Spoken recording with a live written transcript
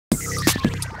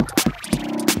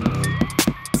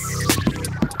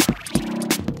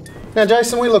Now,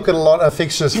 Jason, we look at a lot of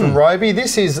fixtures from Robe.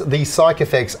 This is the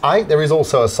CycFX 8. There is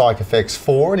also a CycFX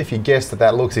 4, and if you guessed that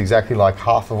that looks exactly like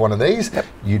half of one of these,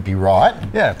 you'd be right.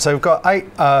 Yeah, so we've got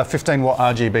 8 15-watt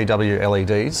RGBW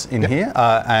LEDs in here,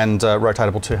 and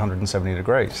rotatable 270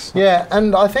 degrees. Yeah,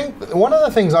 and I think one of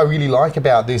the things I really like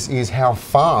about this is how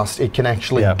fast it can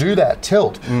actually do that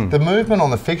tilt. The movement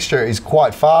on the fixture is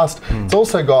quite fast. It's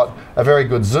also got a very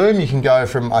good zoom. You can go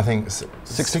from, I think,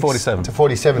 6 to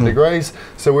 47 degrees.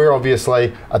 So we're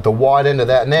obviously at the wide end of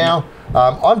that now.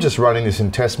 I'm just running this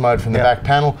in test mode from the back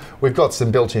panel. We've got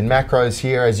some built-in macros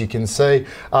here, as you can see.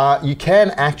 You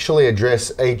can actually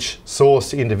address each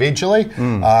source individually.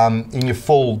 In your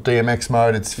full DMX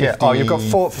mode, it's 50. Oh, you've got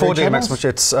four DMX, which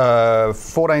it's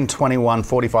 14, 21,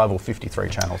 45, or 53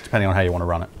 channels, depending on how you want to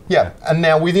run it. Yeah, and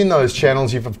now within those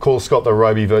channels, you've of course got the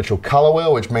Robe virtual color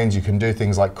wheel, which means you can do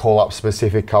things like call up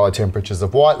specific color temperatures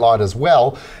of white light, as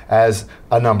well as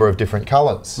a number of different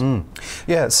colors.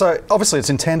 Yeah, so obviously it's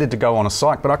intended to go on a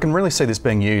cyc, but I can really see this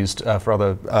being used for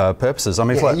other purposes. I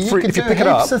mean, if you pick it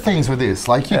up, of things with this,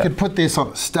 like you could put this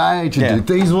on stage and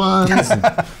do these ones.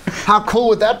 How cool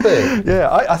would that be? Yeah,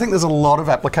 I think there's a lot of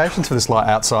applications for this light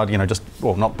outside. You know, just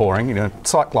not boring. You know,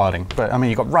 cyc lighting. But I mean,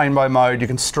 you've got rainbow mode. You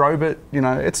can strobe it. You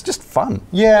know, it's just fun.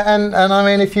 Yeah, and I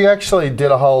mean, if you actually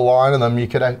did a whole line of them, you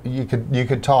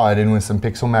could tie it in with some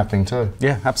pixel mapping too.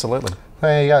 Yeah, absolutely.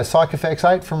 There you go,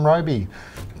 CycFX 8 from Robe.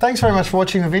 Thanks very much for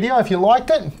watching the video. If you liked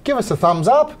it, give us a thumbs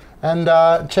up and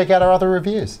check out our other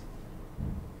reviews.